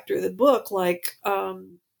end chapter of the book, like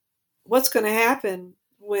what's going to happen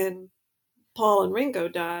when Paul and Ringo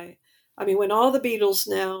die? When all the Beatles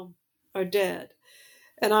now are dead.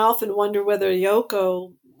 And I often wonder whether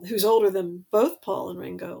Yoko, who's older than both Paul and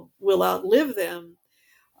Ringo, will outlive them.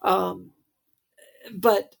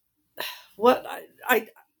 But what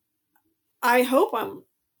I hope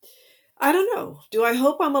I don't know. Do I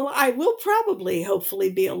hope I'm alive? I will probably,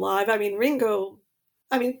 hopefully be alive. Ringo,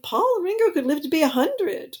 I mean, Paul and Ringo could live to be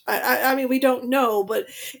 100. I mean, we don't know, but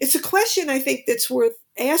it's a question I think that's worth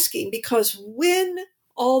asking, because when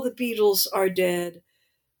all the Beatles are dead,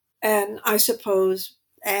 and I suppose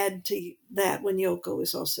add to that when Yoko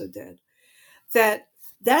is also dead,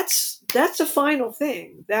 that's a final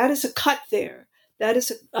thing. That is a cut there. That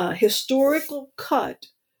is a historical cut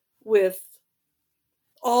with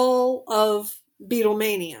all of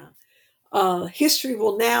Beatlemania. History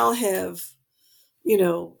will now have,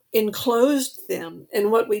 enclosed them.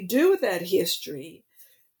 And what we do with that history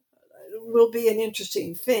will be an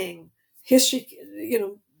interesting thing. History,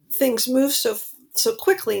 things move so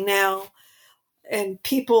quickly now, and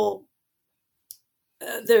people,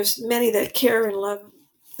 there's many that care and love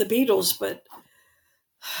the Beatles, but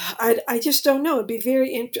I just don't know. It'd be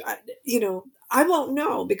very interesting. I won't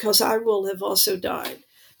know, because I will have also died.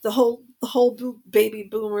 The whole baby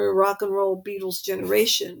boomer rock and roll Beatles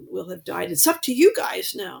generation will have died. It's up to you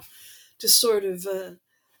guys now to sort of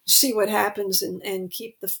see what happens and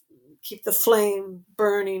keep the flame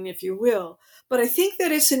burning, if you will. But I think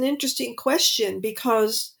that it's an interesting question,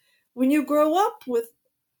 because when you grow up with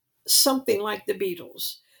something like the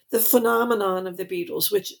Beatles, the phenomenon of the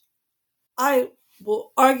Beatles, which I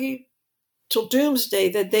will argue till doomsday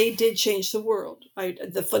that they did change the world.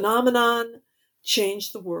 The phenomenon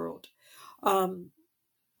changed the world. When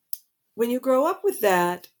you grow up with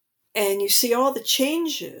that and you see all the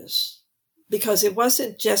changes, because it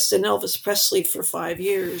wasn't just an Elvis Presley for 5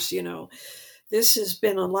 years, this has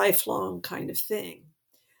been a lifelong kind of thing.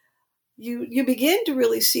 You begin to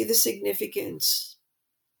really see the significance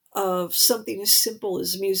of something as simple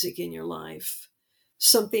as music in your life.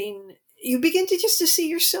 You begin to see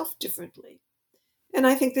yourself differently. And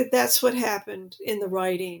I think that that's what happened in the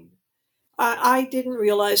writing. I didn't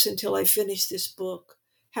realize until I finished this book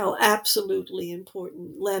how absolutely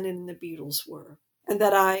important Lennon and the Beatles were. And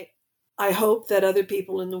that I hope that other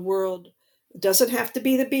people in the world, it doesn't have to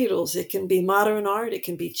be the Beatles. It can be modern art. It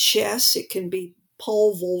can be chess. It can be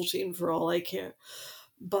pole vaulting, for all I care.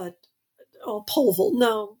 But, pole vault,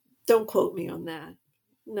 no, don't quote me on that.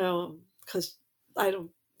 No, because I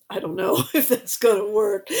don't know if that's going to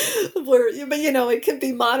work. But, it can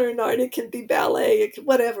be modern art. It can be ballet,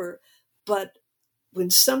 whatever. But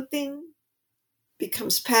when something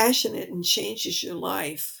becomes passionate and changes your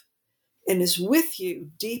life and is with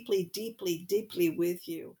you, deeply, deeply, deeply with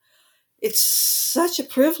you, it's such a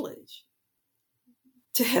privilege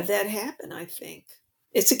to have that happen, I think.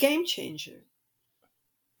 It's a game changer.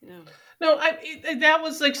 No, that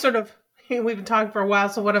was like sort of, we've been talking for a while,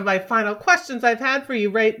 so one of my final questions I've had for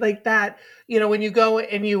you, right? Like that, when you go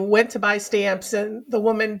and you went to buy stamps and the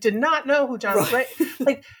woman did not know who John was, right?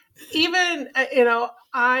 Like, even,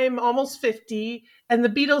 I'm almost 50, and the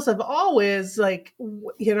Beatles have always, like,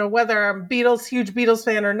 whether I'm huge Beatles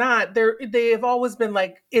fan or not, they have always been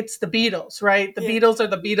like, it's the Beatles, right? The Beatles are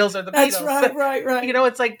the Beatles are the Beatles. That's right.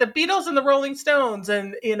 It's like the Beatles and the Rolling Stones,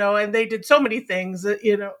 and, and they did so many things,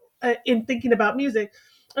 in thinking about music.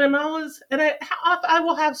 And I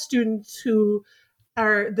will have students who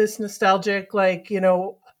are this nostalgic, like,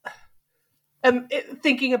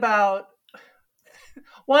 thinking about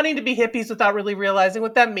wanting to be hippies without really realizing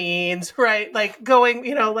what that means, right? Like going,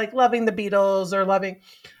 like loving the Beatles or loving,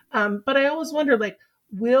 but I always wonder, like,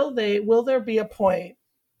 will there be a point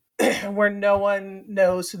where no one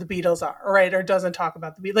knows who the Beatles are, right? Or doesn't talk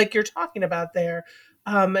about the Beatles, like you're talking about there.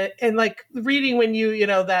 And like reading when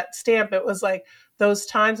that stamp, it was like those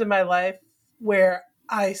times in my life where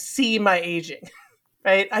I see my aging.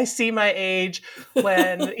 Right. I see my age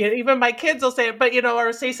when even my kids will say it, but,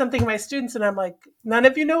 or say something to my students and I'm like, none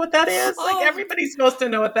of you know what that is. Like everybody's supposed to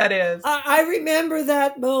know what that is. I remember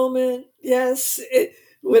that moment. Yes.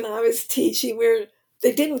 When I was teaching, where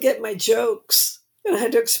they didn't get my jokes and I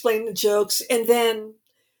had to explain the jokes. And then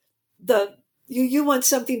you want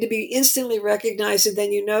something to be instantly recognized. And then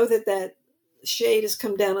that shade has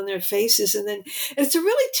come down on their faces. And it's a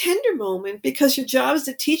really tender moment, because your job as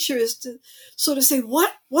a teacher is to sort of say,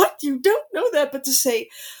 what, you don't know that, but to say,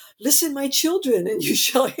 listen, my children, and you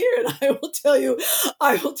shall hear it. I will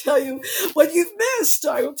tell you what you've missed.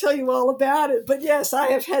 I will tell you all about it. But yes,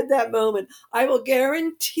 I have had that moment. I will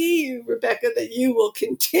guarantee you, Rebecca, that you will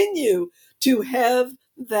continue to have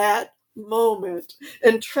that moment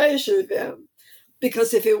and treasure them,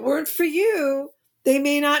 because if it weren't for you, they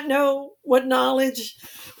may not know what knowledge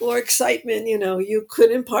or excitement, you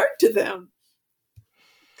could impart to them.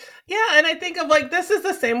 Yeah. And I think of like, this is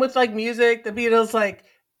the same with like music, the Beatles, like,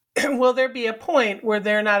 will there be a point where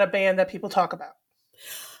they're not a band that people talk about?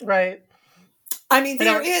 Right. I mean,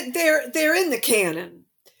 they're in the canon.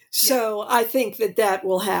 So I think that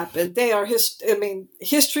will happen. They are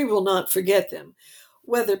history will not forget them.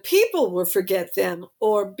 Whether people will forget them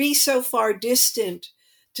or be so far distant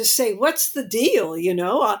to say, what's the deal?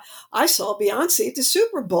 I saw Beyonce at the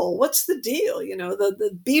Super Bowl. What's the deal?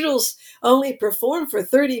 The Beatles only performed for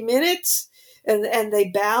 30 minutes and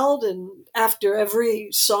they bowed. And after every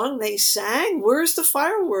song they sang, where's the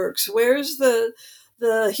fireworks? Where's the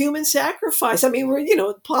human sacrifice? I mean,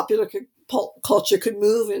 popular culture could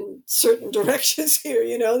move in certain directions here,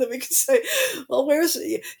 that we could say, well, where's,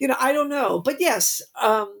 I don't know. But yes,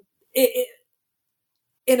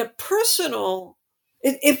 in a personal,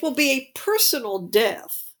 it will be a personal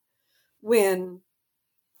death when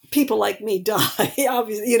people like me die,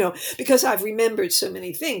 obviously, because I've remembered so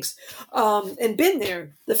many things and been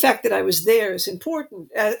there. The fact that I was there is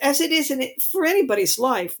important, as it is for anybody's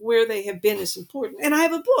life. Where they have been is important. And I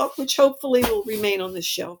have a book, which hopefully will remain on this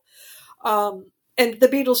shelf. And the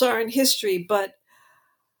Beatles are in history, but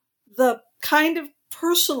the kind of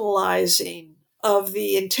personalizing of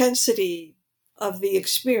the intensity of the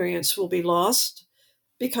experience will be lost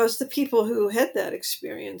because the people who had that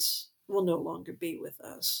experience will no longer be with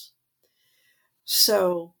us.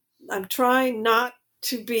 So I'm trying not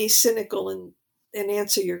to be cynical and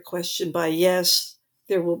answer your question by yes,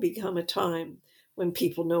 there will become a time when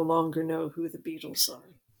people no longer know who the Beatles are.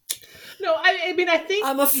 No, I mean, I think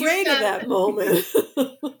I'm afraid of that moment.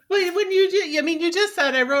 When you just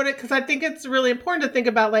said, I wrote it because I think it's really important to think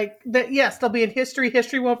about that. Yes, they'll be in history.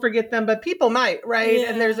 History won't forget them, but people might, right?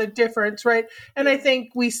 Yeah. And there's a difference, right? And I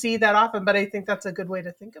think we see that often, but I think that's a good way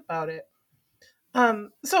to think about it.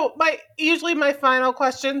 So usually my final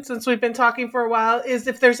question, since we've been talking for a while, is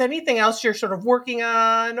if there's anything else you're sort of working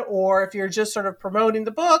on, or if you're just sort of promoting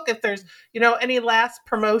the book, if there's, any last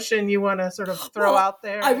promotion you want to sort of throw out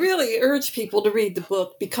there. I really urge people to read the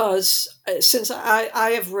book because since I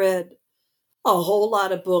have read a whole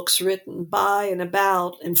lot of books written by and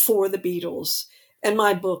about and for the Beatles, and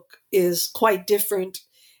my book is quite different.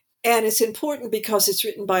 And it's important because it's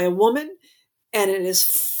written by a woman and it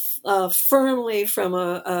is firmly from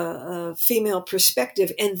a female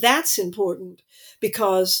perspective. And that's important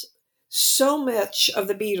because so much of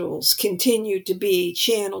the Beatles continue to be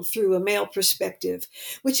channeled through a male perspective,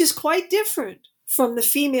 which is quite different from the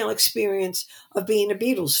female experience of being a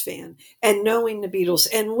Beatles fan and knowing the Beatles.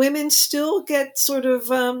 And women still get sort of,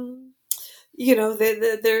 their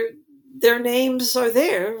names are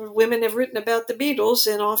there. Women have written about the Beatles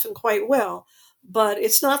and often quite well. But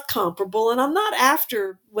it's not comparable. And I'm not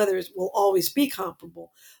after whether it will always be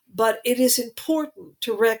comparable, but it is important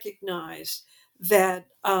to recognize that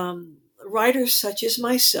writers such as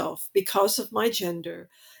myself, because of my gender,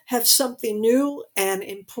 have something new and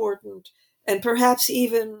important and perhaps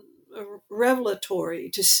even revelatory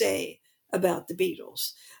to say about the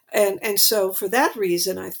Beatles. And so for that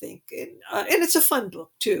reason, I think, and it's a fun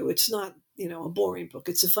book too. It's not, a boring book.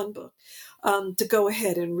 It's a fun book. To go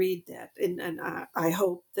ahead and read that. And I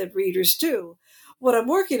hope that readers do. What I'm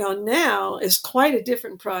working on now is quite a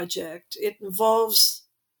different project. It involves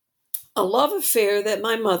a love affair that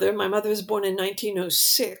my mother was born in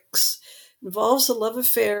 1906, involves a love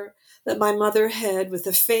affair that my mother had with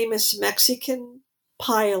a famous Mexican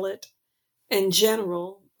pilot and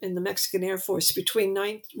general in the Mexican Air Force between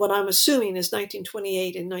what I'm assuming is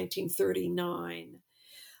 1928 and 1939.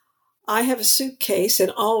 I have a suitcase and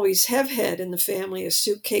always have had in the family a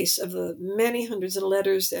suitcase of the many hundreds of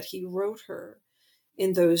letters that he wrote her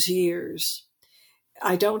in those years.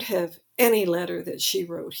 I don't have any letter that she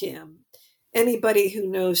wrote him. Anybody who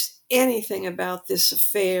knows anything about this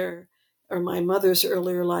affair or my mother's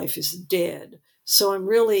earlier life is dead. So I'm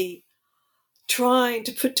really trying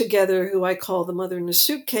to put together who I call the mother in a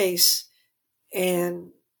suitcase and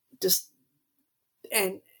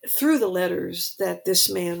through the letters that this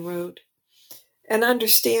man wrote and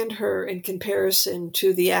understand her in comparison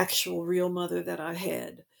to the actual real mother that I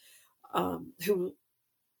had, who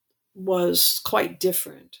was quite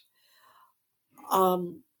different.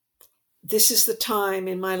 This is the time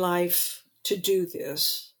in my life to do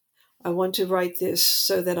this. I want to write this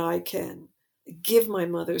so that I can give my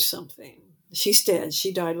mother something. She's dead.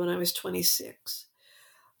 She died when I was 26.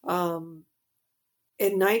 In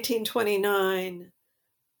 1929,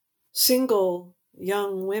 single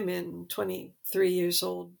young women, 23 years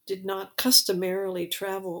old, did not customarily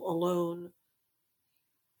travel alone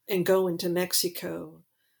and go into Mexico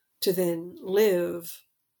to then live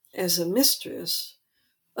as a mistress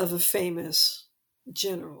of a famous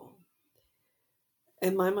general.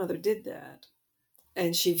 And my mother did that.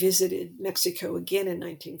 And she visited Mexico again in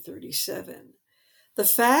 1937. The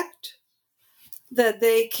fact that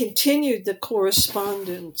they continued the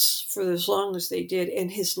correspondence for as long as they did,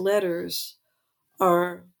 and his letters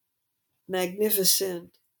are magnificent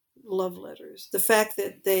love letters. The fact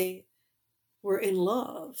that they were in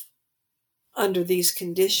love under these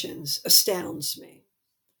conditions astounds me.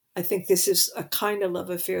 I think this is a kind of love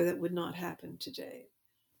affair that would not happen today.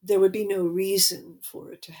 There would be no reason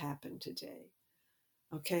for it to happen today.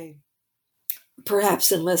 Okay.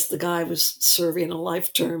 Perhaps unless the guy was serving a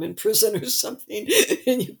life term in prison or something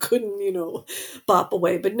and you couldn't, bop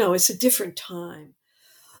away. But no, it's a different time.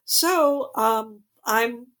 So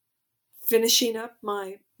I'm finishing up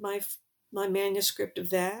my manuscript of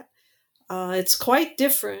that. It's quite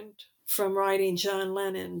different from writing John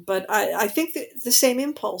Lennon, but I think that the same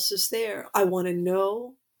impulse is there. I want to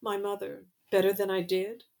know my mother better than I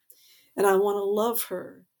did, and I want to love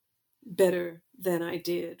her better than I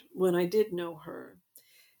did when I did know her.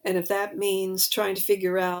 And if that means trying to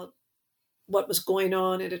figure out what was going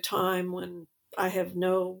on at a time when I have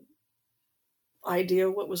no idea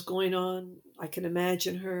what was going on, I can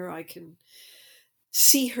imagine her, I can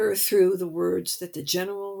see her through the words that the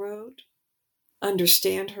general wrote,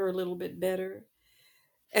 understand her a little bit better.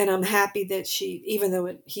 And I'm happy that she, even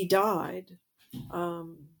though he died in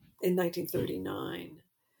 1939,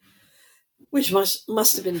 which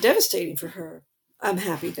must have been devastating for her, I'm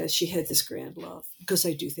happy that she had this grand love, because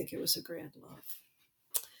I do think it was a grand love.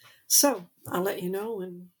 So I'll let you know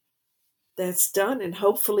when that's done, and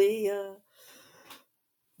hopefully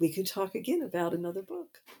we can talk again about another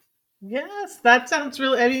book. Yes, that sounds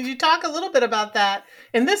really, you talk a little bit about that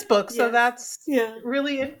in this book. So that's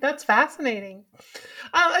really, that's fascinating.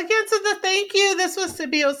 Again, so thank you. This was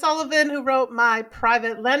Sibby O'Sullivan, who wrote My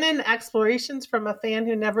Private Lenin, Explorations from a Fan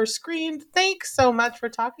Who Never Screamed. Thanks so much for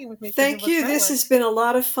talking with me. Thank you. This has been a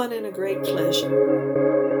lot of fun and a great pleasure.